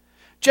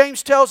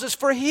 James tells us,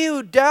 for he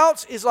who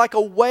doubts is like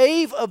a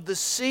wave of the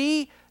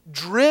sea,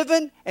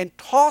 driven and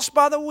tossed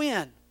by the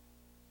wind.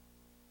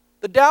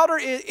 The doubter,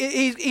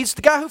 he's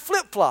the guy who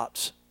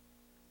flip-flops.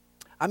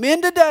 I'm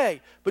in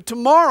today, but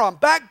tomorrow I'm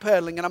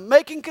backpedaling and I'm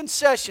making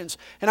concessions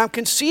and I'm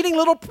conceding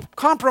little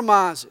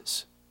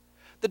compromises.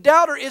 The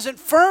doubter isn't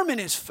firm in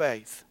his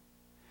faith.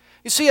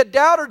 You see, a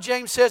doubter,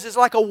 James says, is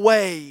like a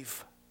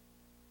wave.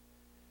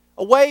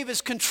 A wave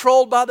is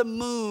controlled by the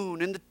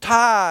moon and the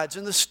tides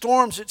and the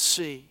storms at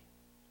sea.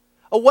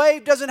 A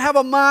wave doesn't have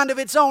a mind of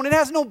its own. It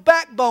has no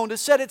backbone to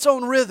set its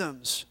own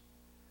rhythms.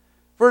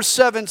 Verse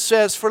 7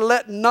 says, "For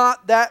let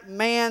not that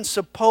man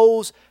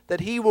suppose that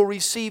he will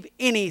receive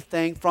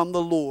anything from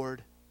the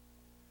Lord."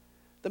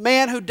 The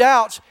man who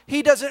doubts,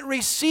 he doesn't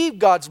receive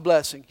God's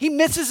blessing. He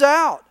misses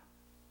out.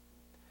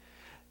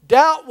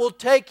 Doubt will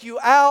take you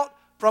out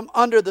from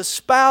under the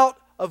spout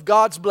of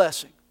God's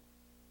blessing.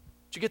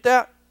 Did you get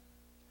that?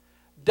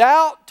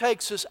 Doubt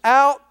takes us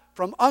out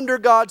from under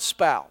God's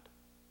spout.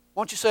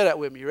 Why don't you say that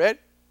with me? You ready?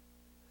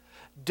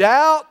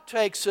 Doubt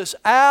takes us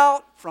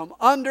out from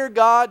under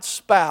God's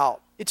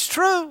spout. It's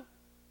true.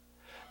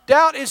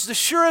 Doubt is the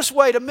surest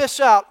way to miss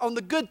out on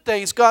the good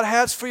things God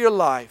has for your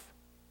life.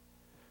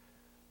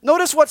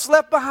 Notice what's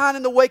left behind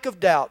in the wake of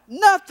doubt.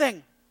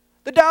 Nothing.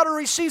 The doubter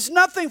receives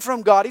nothing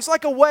from God. He's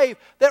like a wave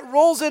that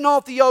rolls in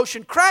off the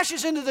ocean,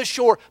 crashes into the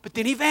shore, but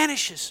then he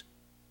vanishes.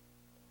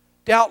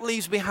 Doubt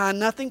leaves behind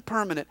nothing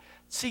permanent.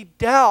 See,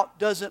 doubt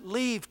doesn't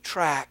leave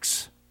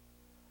tracks.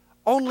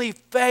 Only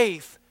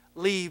faith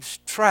leaves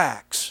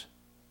tracks.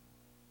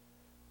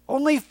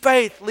 Only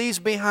faith leaves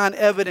behind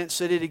evidence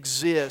that it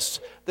exists,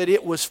 that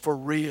it was for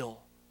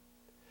real.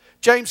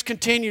 James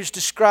continues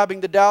describing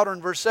the doubter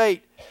in verse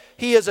 8.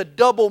 He is a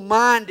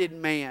double-minded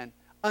man,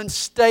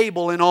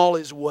 unstable in all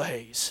his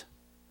ways.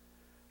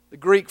 The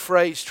Greek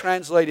phrase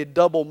translated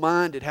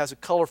double-minded has a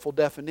colorful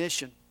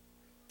definition.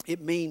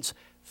 It means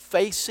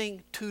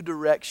facing two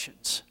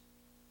directions.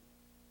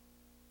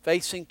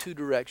 Facing two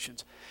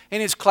directions.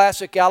 In his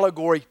classic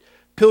allegory,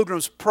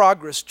 Pilgrim's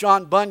Progress,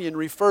 John Bunyan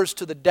refers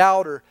to the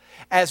doubter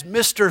as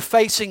Mr.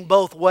 Facing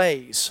Both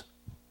Ways.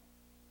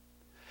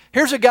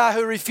 Here's a guy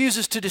who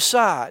refuses to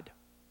decide.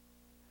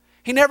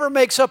 He never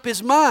makes up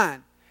his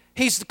mind.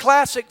 He's the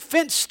classic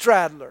fence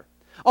straddler.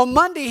 On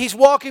Monday, he's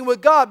walking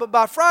with God, but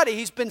by Friday,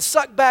 he's been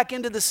sucked back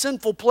into the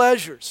sinful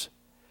pleasures.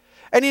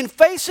 And in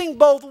facing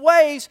both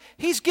ways,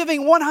 he's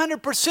giving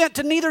 100%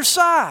 to neither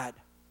side.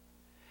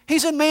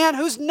 He's a man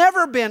who's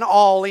never been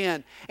all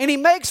in, and he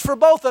makes for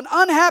both an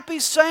unhappy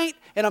saint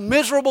and a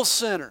miserable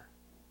sinner.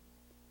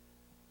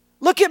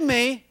 Look at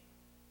me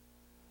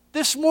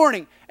this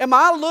morning. Am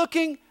I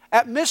looking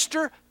at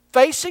Mr.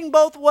 Facing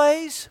Both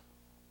Ways?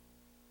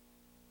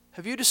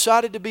 Have you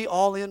decided to be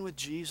all in with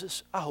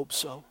Jesus? I hope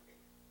so.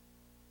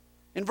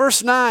 In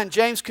verse 9,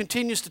 James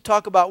continues to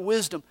talk about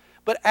wisdom,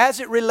 but as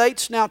it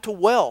relates now to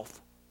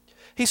wealth,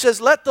 he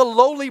says, "Let the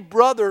lowly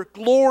brother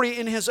glory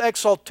in his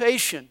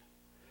exaltation,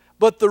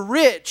 but the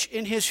rich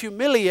in his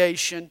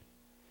humiliation,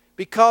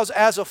 because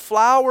as a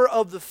flower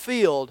of the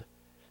field,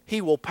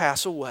 he will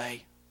pass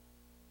away."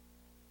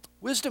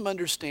 Wisdom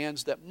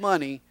understands that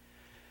money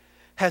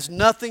has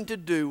nothing to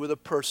do with a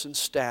person's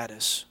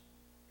status.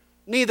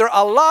 Neither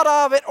a lot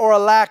of it or a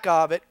lack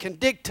of it can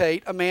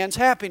dictate a man's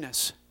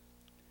happiness.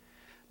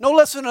 No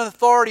less an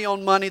authority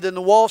on money than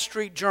the Wall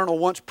Street Journal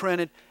once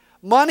printed,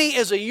 "Money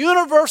is a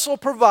universal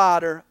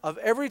provider of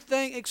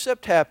everything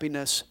except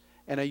happiness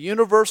and a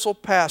universal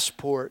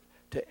passport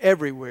to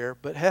everywhere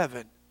but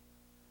heaven."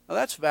 Now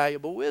that's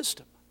valuable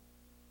wisdom.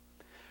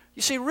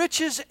 You see,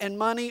 riches and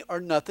money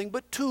are nothing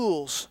but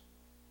tools.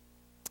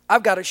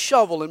 I've got a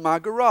shovel in my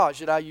garage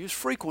that I use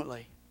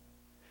frequently,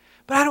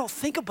 but I don't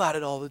think about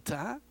it all the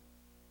time.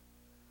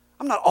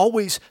 I'm not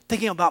always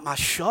thinking about my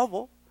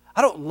shovel.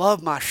 I don't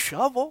love my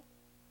shovel.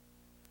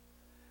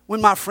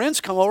 When my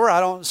friends come over,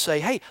 I don't say,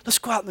 "Hey, let's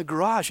go out in the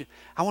garage and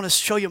I want to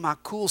show you my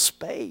cool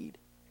spade."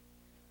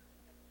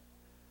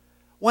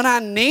 When I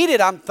need it,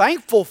 I'm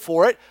thankful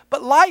for it,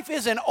 but life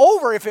isn't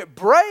over if it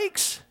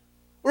breaks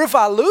or if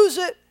I lose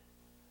it.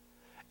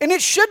 And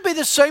it should be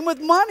the same with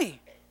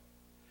money.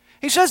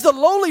 He says the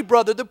lowly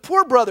brother, the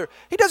poor brother,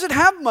 he doesn't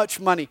have much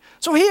money,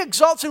 so he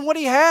exalts in what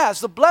he has,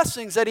 the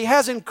blessings that he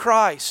has in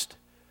Christ.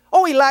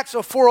 Oh, he lacks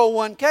a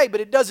 401k, but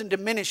it doesn't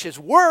diminish his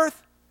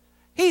worth.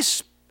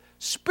 He's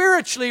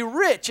spiritually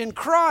rich in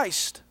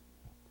Christ.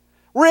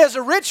 Whereas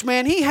a rich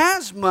man, he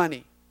has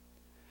money,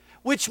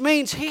 which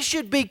means he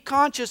should be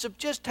conscious of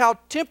just how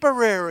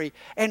temporary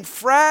and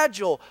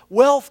fragile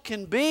wealth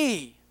can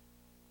be.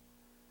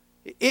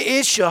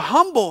 It should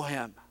humble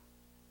him.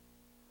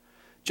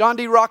 John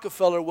D.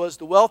 Rockefeller was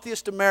the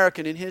wealthiest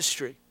American in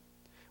history.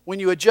 When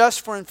you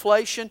adjust for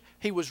inflation,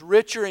 he was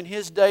richer in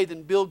his day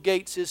than Bill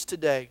Gates is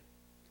today.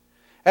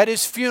 At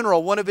his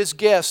funeral, one of his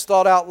guests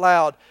thought out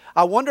loud,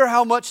 "I wonder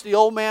how much the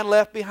old man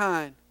left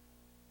behind."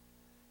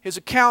 His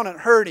accountant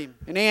heard him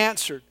and he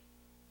answered,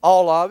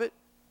 "All of it."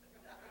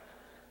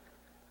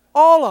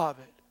 All of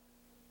it.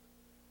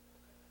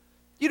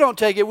 You don't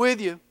take it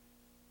with you.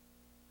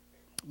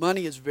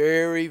 Money is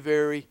very,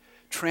 very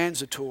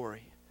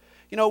transitory.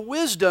 You know,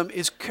 wisdom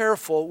is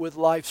careful with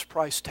life's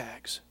price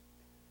tags.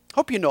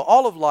 Hope you know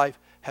all of life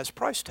has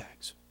price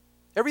tags.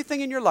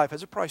 Everything in your life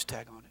has a price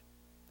tag on it.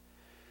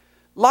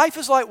 Life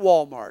is like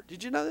Walmart.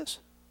 Did you know this?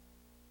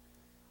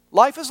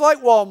 Life is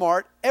like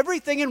Walmart.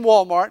 Everything in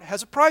Walmart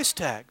has a price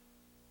tag.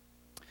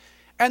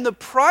 And the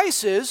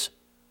prices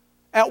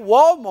at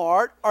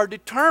Walmart are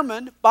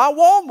determined by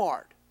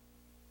Walmart.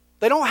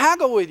 They don't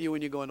haggle with you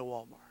when you go into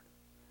Walmart.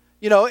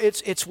 You know,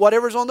 it's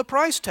whatever's on the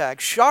price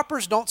tag.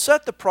 Shoppers don't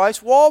set the price.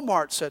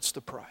 Walmart sets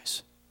the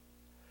price.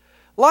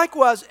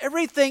 Likewise,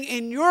 everything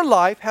in your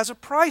life has a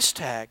price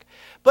tag.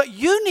 But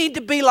you need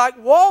to be like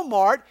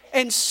Walmart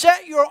and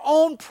set your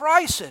own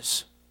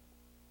prices.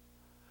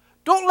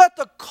 Don't let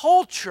the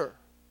culture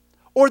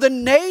or the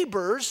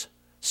neighbors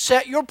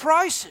set your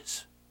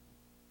prices.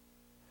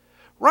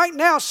 Right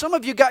now, some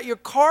of you got your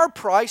car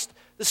priced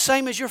the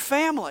same as your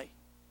family.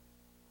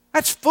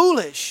 That's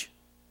foolish.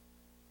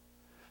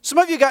 Some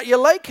of you got your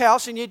lake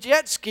house and your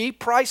jet ski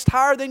priced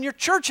higher than your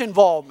church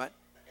involvement.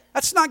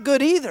 That's not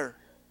good either.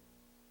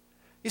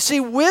 You see,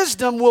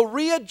 wisdom will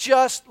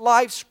readjust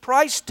life's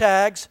price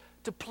tags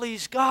to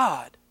please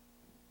God.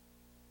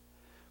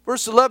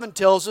 Verse 11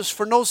 tells us,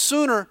 "For no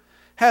sooner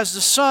has the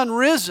sun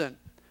risen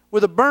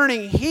with a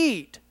burning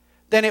heat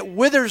than it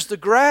withers the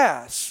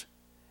grass.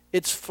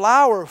 Its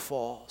flower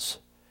falls,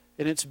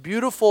 and its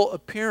beautiful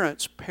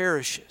appearance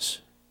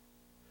perishes.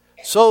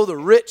 So the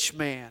rich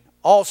man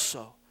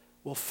also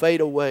will fade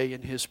away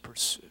in his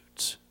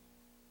pursuits."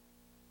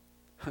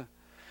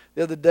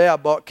 The other day I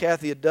bought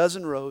Kathy a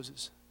dozen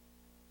roses.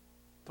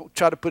 Don't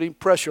try to put any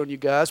pressure on you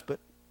guys, but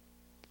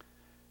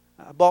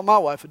I bought my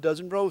wife a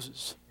dozen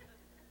roses.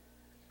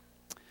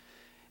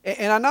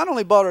 And I not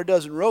only bought her a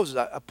dozen roses,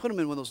 I put them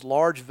in one of those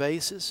large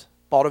vases.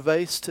 Bought a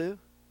vase too.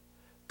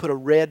 Put a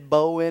red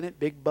bow in it,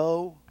 big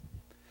bow.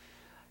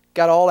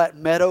 Got all that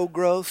meadow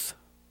growth,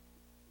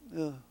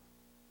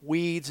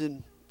 weeds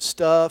and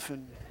stuff,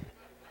 and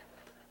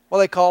what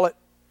do they call it?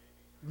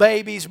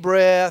 Baby's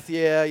breath.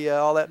 Yeah,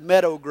 all that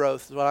meadow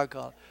growth is what I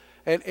call it.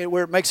 And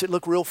where it makes it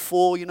look real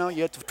full, you know,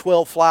 you have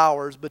 12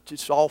 flowers, but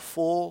it's all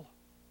full.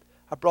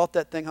 I brought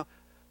that thing home,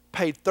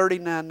 paid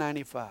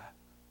 $39.95.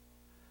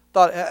 I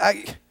thought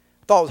it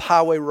was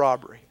highway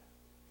robbery.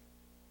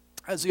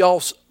 As the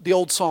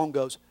old song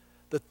goes,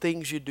 the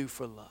things you do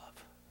for love.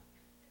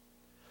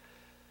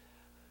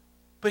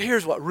 But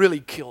here's what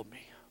really killed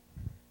me.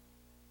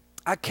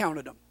 I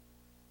counted them.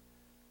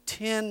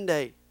 10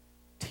 days.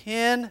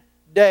 10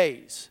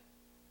 days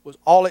was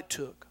all it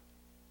took.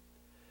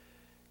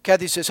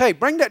 Kathy says, "Hey,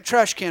 bring that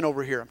trash can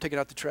over here." I'm taking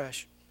out the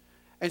trash.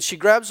 And she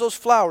grabs those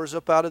flowers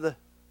up out of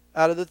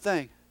the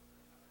thing.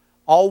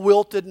 All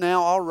wilted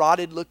now, all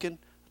rotted looking,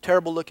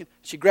 terrible looking.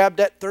 She grabbed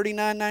that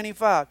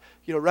 $39.95,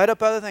 right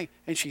up out of the thing,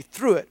 and she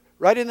threw it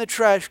right in the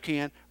trash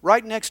can,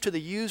 right next to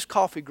the used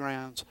coffee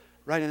grounds,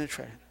 right in the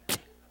trash.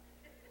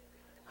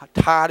 I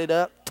tied it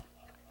up,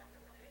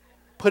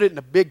 put it in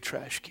a big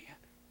trash can.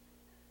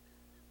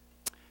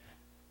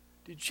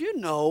 Did you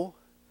know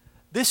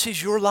this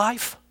is your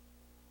life?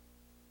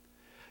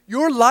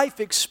 Your life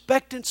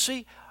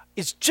expectancy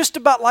is just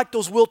about like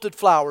those wilted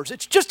flowers.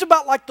 It's just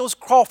about like those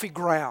coffee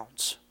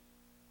grounds.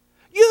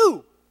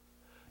 You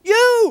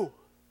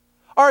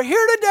are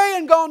here today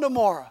and gone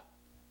tomorrow.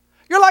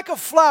 You're like a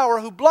flower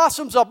who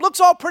blossoms up, looks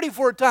all pretty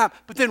for a time,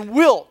 but then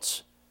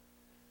wilts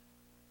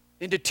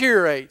and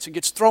deteriorates and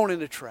gets thrown in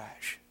the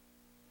trash.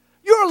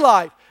 Your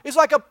life is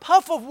like a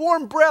puff of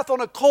warm breath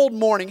on a cold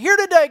morning. Here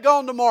today,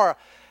 gone tomorrow.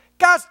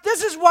 Guys,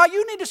 this is why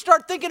you need to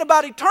start thinking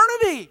about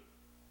eternity.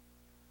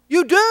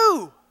 You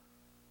do.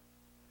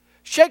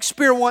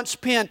 Shakespeare once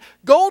penned,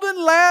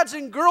 "Golden lads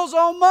and girls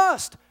all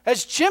must,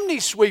 as chimney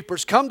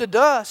sweepers come to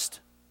dust."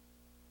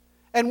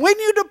 And when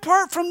you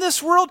depart from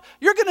this world,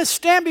 you're going to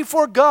stand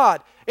before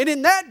God. And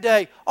in that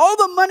day, all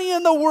the money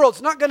in the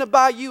world's not going to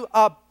buy you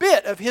a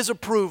bit of His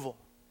approval.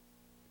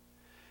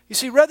 You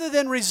see, rather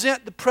than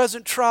resent the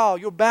present trial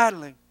you're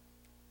battling,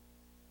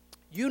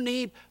 you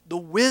need the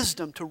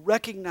wisdom to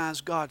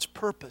recognize God's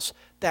purpose,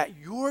 that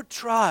your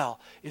trial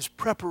is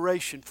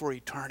preparation for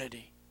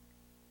eternity.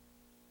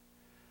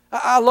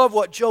 I love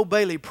what Joe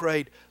Bailey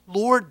prayed.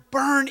 "Lord,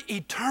 burn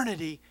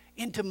eternity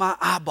into my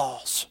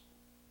eyeballs,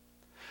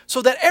 so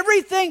that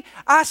everything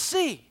I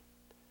see,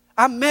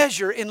 I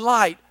measure in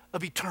light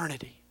of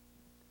eternity."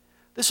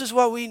 This is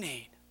what we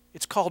need.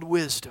 It's called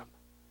wisdom.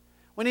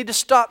 We need to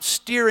stop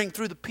steering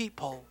through the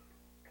peephole.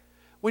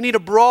 We need a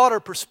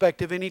broader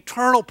perspective, an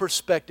eternal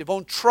perspective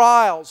on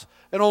trials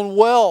and on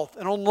wealth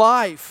and on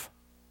life.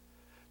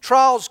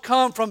 Trials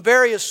come from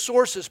various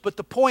sources, but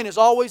the point is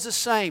always the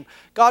same.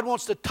 God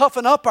wants to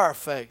toughen up our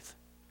faith.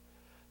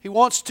 He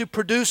wants to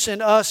produce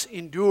in us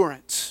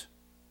endurance.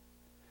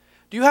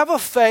 Do you have a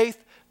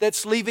faith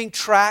that's leaving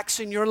tracks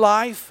in your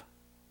life?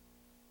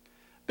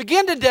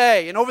 Begin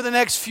today and over the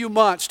next few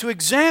months to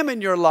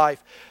examine your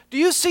life. Do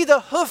you see the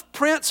hoof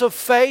prints of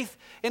faith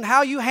in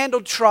how you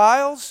handle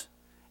trials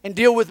and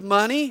deal with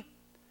money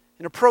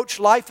and approach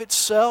life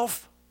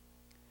itself?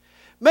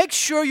 Make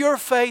sure your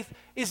faith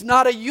is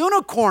not a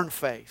unicorn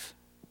faith,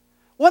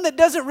 one that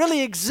doesn't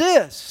really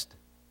exist.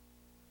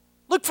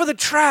 Look for the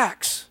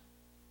tracks.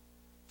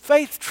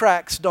 Faith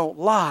tracks don't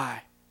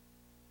lie.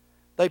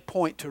 They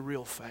point to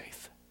real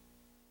faith.